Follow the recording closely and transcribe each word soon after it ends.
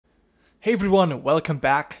Hey everyone, welcome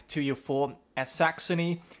back to year 4 at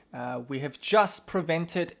Saxony. We have just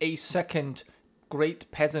prevented a second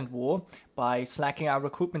Great Peasant War by slacking our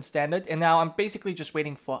recruitment standard, and now I'm basically just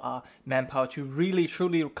waiting for our manpower to really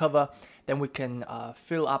truly recover. Then we can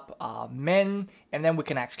fill up our men, and then we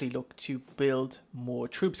can actually look to build more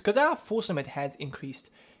troops, because our force limit has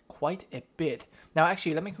increased quite a bit. Now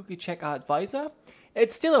actually, let me quickly check our advisor.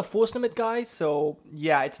 It's still a force limit, guys, so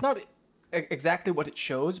yeah, it's not exactly what it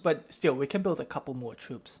shows, but still, we can build a couple more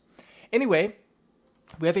troops. Anyway,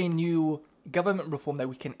 we have a new government reform that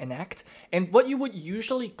we can enact, and what you would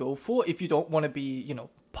usually go for if you don't want to be,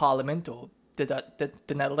 Parliament or the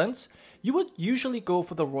Netherlands, you would usually go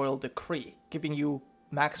for the royal decree, giving you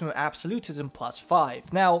maximum absolutism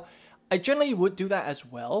 +5. Now, I generally would do that as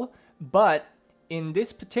well, but in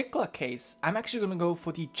this particular case, I'm actually going to go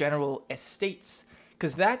for the general estates,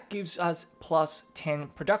 because that gives us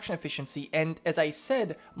 +10 production efficiency. And as I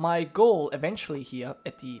said, my goal eventually here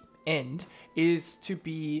at the end is to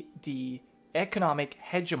be the economic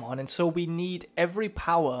hegemon, and so we need every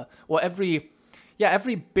power, or every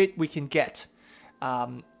bit we can get,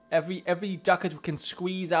 every ducat we can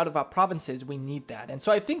squeeze out of our provinces, we need that. And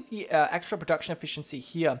so I think the extra production efficiency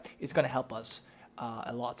here is going to help us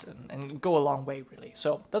a lot and go a long way, really.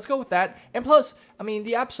 So let's go with that. And plus, I mean,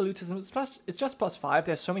 the absolutism it's just +5.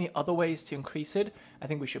 There's so many other ways to increase it. I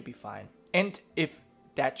think we should be fine. And if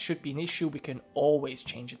that should be an issue, we can always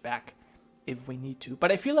change it back if we need to.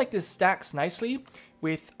 But I feel like this stacks nicely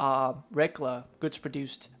with regular goods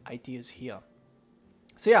produced ideas here.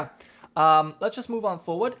 So yeah, let's just move on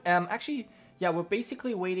forward. Actually, yeah, we're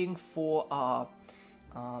basically waiting for our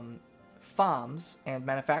farms and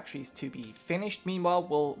manufactories to be finished. Meanwhile,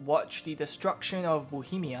 we'll watch the destruction of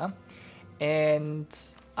Bohemia, and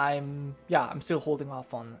I'm still holding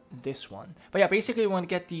off on this one. But yeah, basically we want to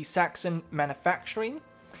get the Saxon manufacturing,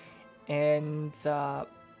 and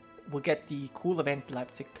we'll get the cool event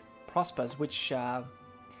Leipzig Prospers, which I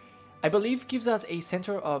believe gives us a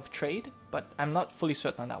center of trade, but I'm not fully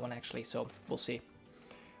certain on that one actually, so we'll see.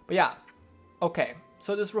 But yeah, okay.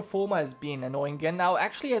 So this reformer has been annoying again. Now,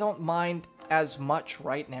 actually, I don't mind as much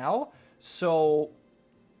right now. So,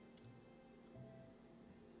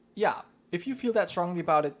 yeah, if you feel that strongly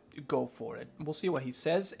about it, go for it. We'll see what he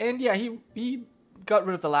says. And yeah, he got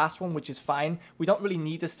rid of the last one, which is fine. We don't really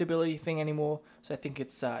need the stability thing anymore, so I think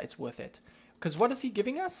it's worth it. Because what is he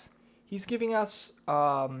giving us? He's giving us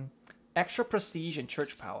extra prestige and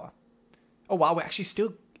church power. Oh wow, we're actually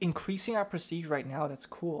still increasing our prestige right now. That's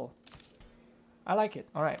cool. I like it.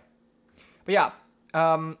 All right. But yeah,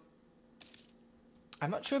 I'm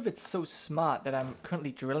not sure if it's so smart that I'm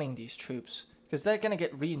currently drilling these troops, because they're going to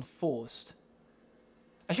get reinforced.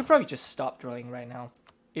 I should probably just stop drilling right now.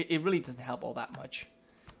 It really doesn't help all that much.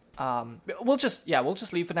 We'll just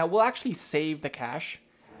leave for now. We'll actually save the cash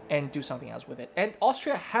and do something else with it. And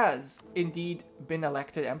Austria has indeed been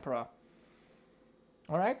elected emperor.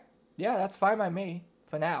 All right. Yeah, that's fine by me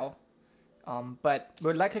for now. But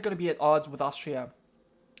we're likely going to be at odds with Austria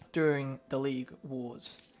during the League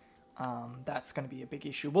Wars. That's going to be a big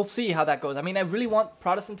issue. We'll see how that goes. I mean, I really want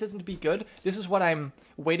Protestantism to be good. This is what I'm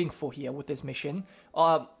waiting for here with this mission.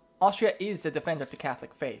 Austria is a defender of the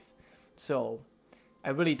Catholic faith, so I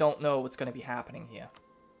really don't know what's going to be happening here.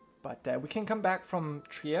 But we can come back from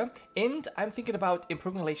Trier, and I'm thinking about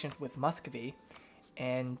improving relations with Muscovy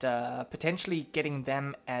and potentially getting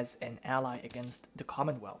them as an ally against the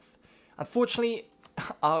Commonwealth. Unfortunately,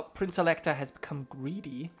 our Prince Elector has become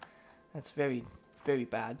greedy. That's very, very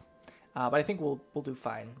bad. But I think we'll do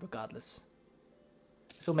fine regardless.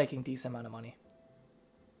 Still making a decent amount of money.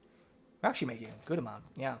 We're actually making a good amount,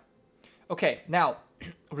 yeah. Okay, now,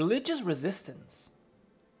 religious resistance.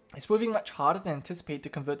 It's proving much harder than anticipated to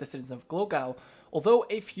convert the citizens of Glogau. Although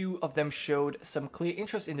a few of them showed some clear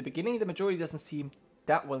interest in the beginning, the majority doesn't seem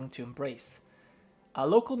that willing to embrace. Our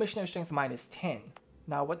local missionary strength of -10.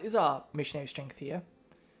 Now, what is our missionary strength here?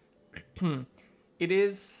 It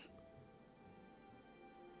is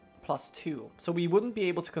 +2. So we wouldn't be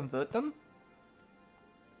able to convert them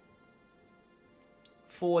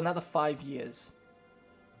for another 5 years.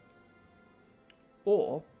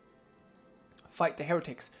 Or fight the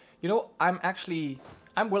heretics. You know,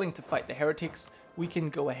 I'm willing to fight the heretics. We can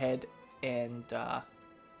go ahead and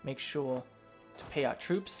make sure to pay our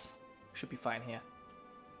troops. Should be fine here.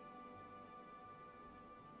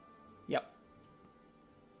 Yep.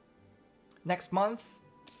 Next month,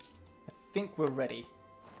 I think we're ready.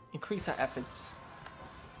 Increase our efforts.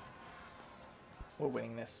 We're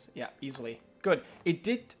winning this. Yeah, easily. Good. It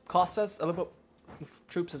did cost us a little bit of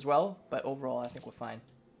troops as well, but overall I think we're fine.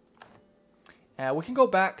 We can go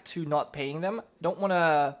back to not paying them. Don't want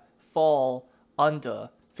to fall under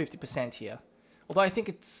 50% here. Although I think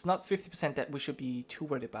it's not 50% that we should be too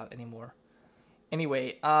worried about anymore.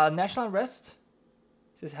 Anyway, national unrest.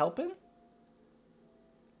 Is this helping?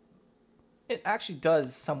 It actually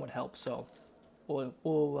does somewhat help, so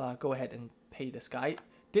we'll go ahead and pay this guy.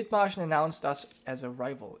 Dithmarschen announced us as a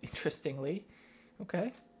rival, interestingly.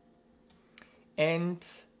 Okay. And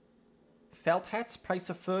Feldhat's price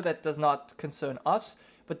of fur, that does not concern us.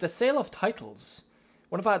 But the sale of titles.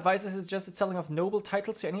 One of our advisors suggested selling off noble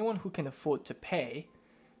titles to anyone who can afford to pay.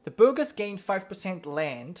 The burghers gain 5%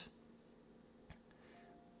 land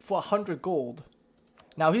for 100 gold.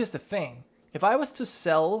 Now here's the thing. If I was to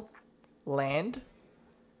sell land,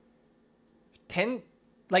 10...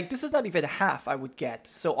 Like, this is not even half I would get.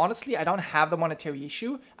 So honestly, I don't have the monetary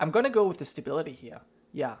issue. I'm going to go with the stability here.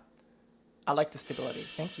 Yeah. I like the stability.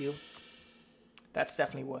 Thank you. That's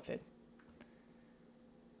definitely worth it.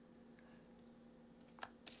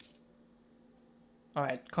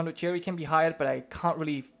 Alright, condottieri can be hired, but I can't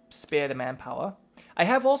really spare the manpower. I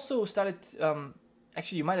have also started,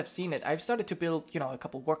 actually you might have seen it, I've started to build, you know, a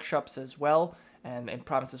couple workshops as well, and in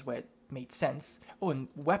provinces where it made sense. Oh, and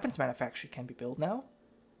weapons manufacturer can be built now.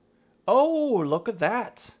 Oh, look at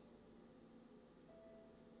that.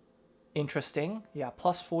 Interesting. Yeah,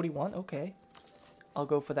 plus 41, okay. I'll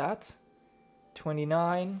go for that.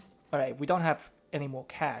 29. Alright, we don't have any more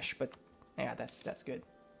cash, but yeah, that's good.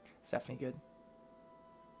 It's definitely good.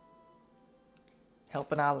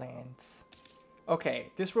 Helping our lands. Okay,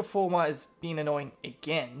 this reformer is being annoying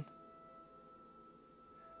again.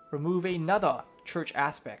 Remove another church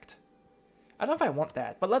aspect. I don't know if I want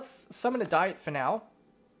that, but let's summon a diet for now.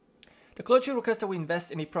 The clergy request that we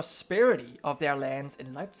invest in the prosperity of their lands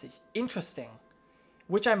in Leipzig. Interesting.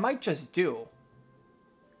 Which I might just do.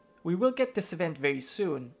 We will get this event very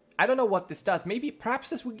soon. I don't know what this does. Maybe, perhaps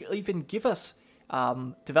this will even give us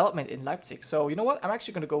development in Leipzig. So, you know what? I'm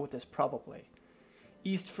actually going to go with this probably.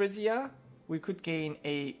 East Frisia, we could gain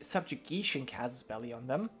a subjugation casus belli on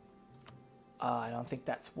them. I don't think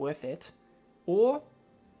that's worth it. Or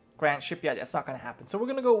grant shipyard, that's not going to happen. So we're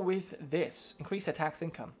going to go with this. Increase the tax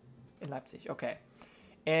income in Leipzig. Okay.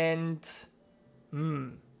 And,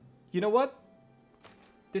 you know what?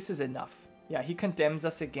 This is enough. Yeah, he condemns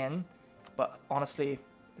us again. But honestly,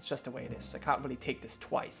 it's just the way it is. I can't really take this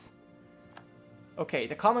twice. Okay,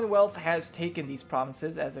 the Commonwealth has taken these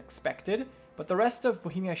provinces as expected. But the rest of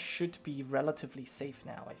Bohemia should be relatively safe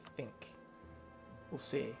now, I think. We'll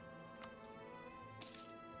see.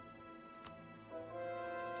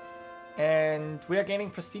 And we are gaining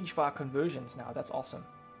prestige for our conversions now. That's awesome.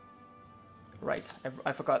 Right,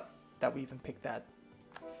 I forgot that we even picked that.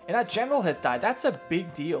 And our general has died. That's a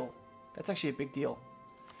big deal. That's actually a big deal.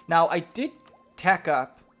 Now, I did tack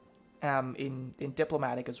up in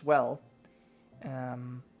diplomatic as well.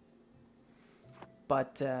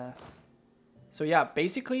 So yeah,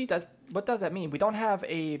 basically, what does that mean? We don't have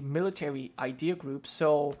a military idea group,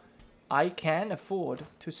 so I can afford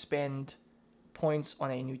to spend points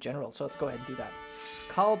on a new general. So let's go ahead and do that.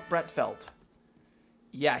 Karl Bretfeld.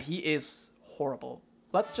 Yeah, he is horrible.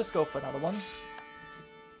 Let's just go for another one.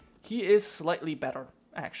 He is slightly better,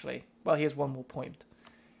 actually. Well, he has one more point.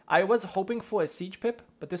 I was hoping for a siege pip,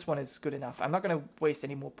 but this one is good enough. I'm not going to waste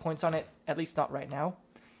any more points on it, at least not right now.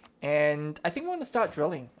 And I think we're going to start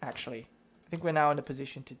drilling, actually. I think we're now in a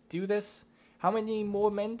position to do this. How many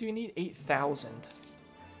more men do you need? 8,000.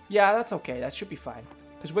 Yeah, that's okay. That should be fine.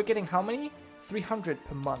 Because we're getting how many? 300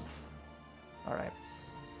 per month. Alright.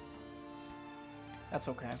 That's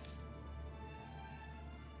okay.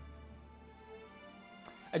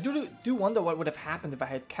 I do wonder what would have happened if I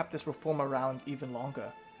had kept this reform around even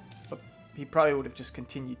longer. But he probably would have just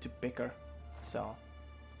continued to bicker. So,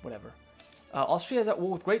 whatever. Austria is at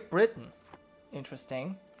war with Great Britain.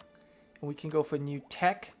 Interesting. And we can go for new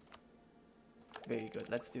tech. Very good.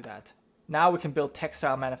 Let's do that. Now we can build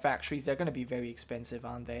textile manufactories. They're going to be very expensive,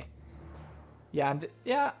 aren't they? Yeah, and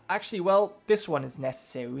yeah, actually, well, this one is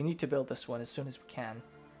necessary. We need to build this one as soon as we can.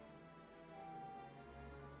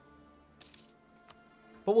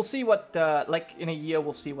 But we'll see what, like in a year,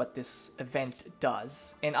 we'll see what this event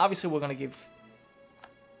does. And obviously, we're going to give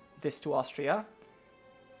this to Austria.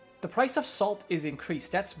 The price of salt is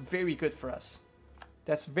increased. That's very good for us.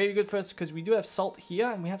 That's very good for us because we do have salt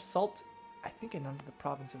here, and we have salt, I think, in another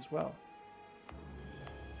province as well.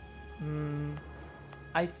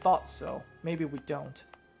 I thought so. Maybe we don't.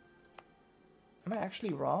 Am I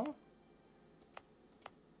actually wrong?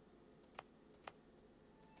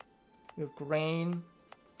 We have grain.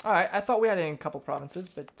 Alright, I thought we had it in a couple provinces,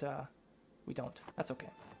 but we don't. That's okay.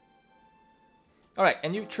 Alright, a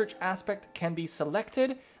new church aspect can be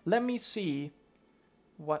selected. Let me see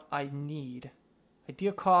what I need.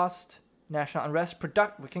 Ideal cost, national unrest,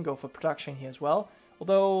 we can go for production here as well.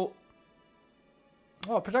 Although,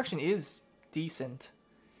 oh, production is decent.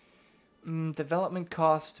 Development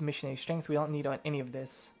cost, missionary strength, we don't need on any of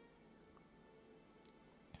this.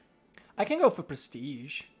 I can go for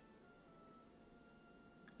prestige.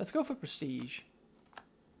 Let's go for prestige.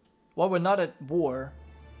 While we're not at war,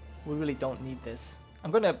 we really don't need this.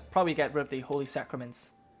 I'm gonna probably get rid of the holy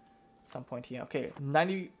sacraments at some point here. Okay,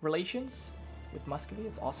 90 relations with Muscovy,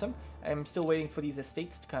 it's awesome. I'm still waiting for these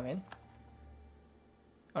estates to come in.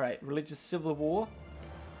 Alright, religious civil war.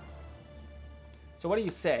 So what do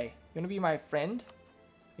you say? You wanna be my friend?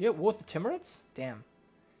 You at war with the Timurids? Damn.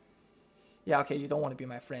 Yeah, okay, you don't want to be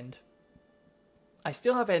my friend. I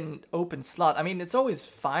still have an open slot. I mean, it's always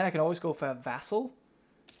fine. I can always go for a vassal.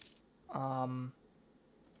 But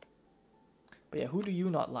yeah, who do you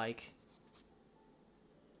not like?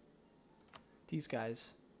 These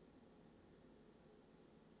guys.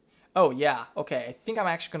 Oh, yeah. Okay, I think I'm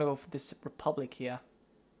actually going to go for this republic here.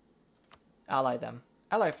 Ally them.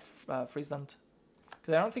 Ally Friesland.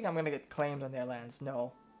 Because I don't think I'm going to get claimed on their lands.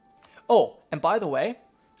 No. Oh, and by the way,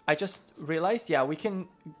 I just realized, yeah, we can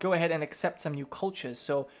go ahead and accept some new cultures.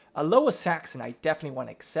 So a Lower Saxon I definitely want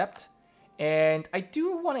to accept. And I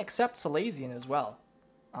do want to accept Silesian as well.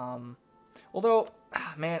 Although,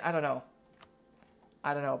 man, I don't know.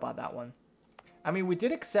 I don't know about that one. I mean, we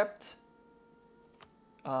did accept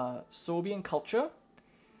Sorbian culture.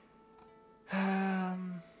 I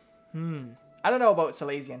don't know about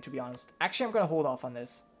Silesian, to be honest. Actually, I'm going to hold off on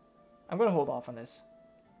this. I'm going to hold off on this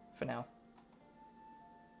for now.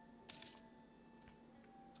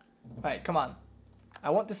 Alright, come on. I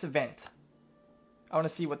want this event. I want to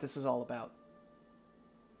see what this is all about.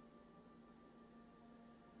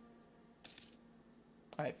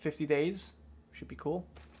 Alright, 50 days. Should be cool.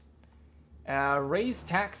 Raise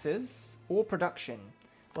taxes or production.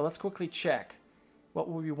 Well, let's quickly check. What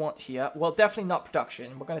would we want here? Well, definitely not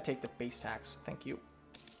production. We're going to take the base tax. Thank you.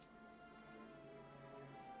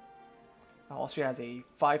 Austria has a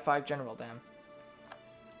 5-5 general, damn.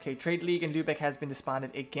 Okay, Trade League in Lübeck has been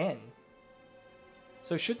disbanded again.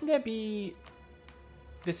 So shouldn't there be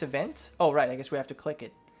this event? Oh, right, I guess we have to click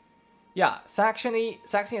it. Yeah, Saxony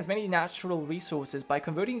has many natural resources. By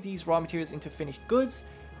converting these raw materials into finished goods,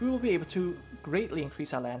 we will be able to greatly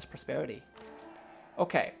increase our land's prosperity.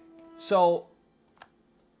 Okay, so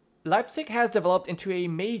Leipzig has developed into a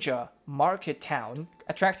major market town,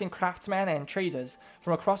 attracting craftsmen and traders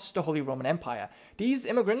from across the Holy Roman Empire. These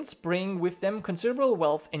immigrants bring with them considerable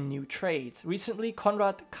wealth and new trades. Recently,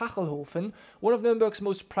 Konrad Kachelhofen, one of Nuremberg's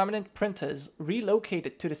most prominent printers,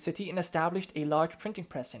 relocated to the city and established a large printing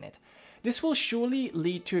press in it. This will surely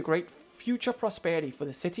lead to a great future prosperity for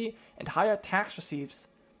the city and higher tax receipts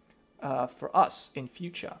for us in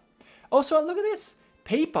future. Also, look at this!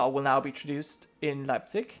 Paper will now be produced in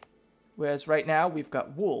Leipzig, whereas right now we've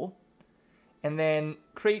got wool. And then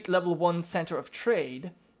create level 1 center of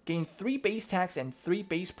trade, gain 3 base tax and 3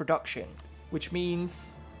 base production, which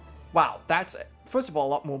means, wow, that's, first of all, a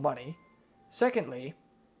lot more money. Secondly,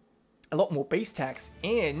 a lot more base tax,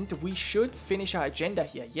 and we should finish our agenda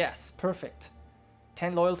here. Yes, perfect.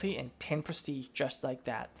 10 loyalty and 10 prestige, just like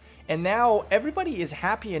that. And now everybody is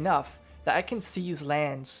happy enough that I can seize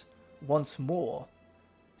lands once more.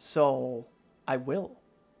 So, I will.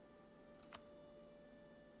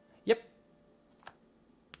 Yep.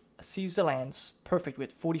 Seize the lands. Perfect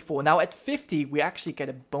with 44. Now at 50, we actually get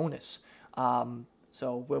a bonus.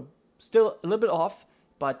 So we're still a little bit off,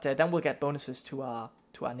 but then we'll get bonuses to our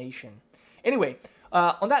nation. Anyway,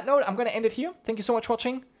 on that note, I'm going to end it here. Thank you so much for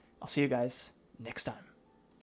watching. I'll see you guys next time.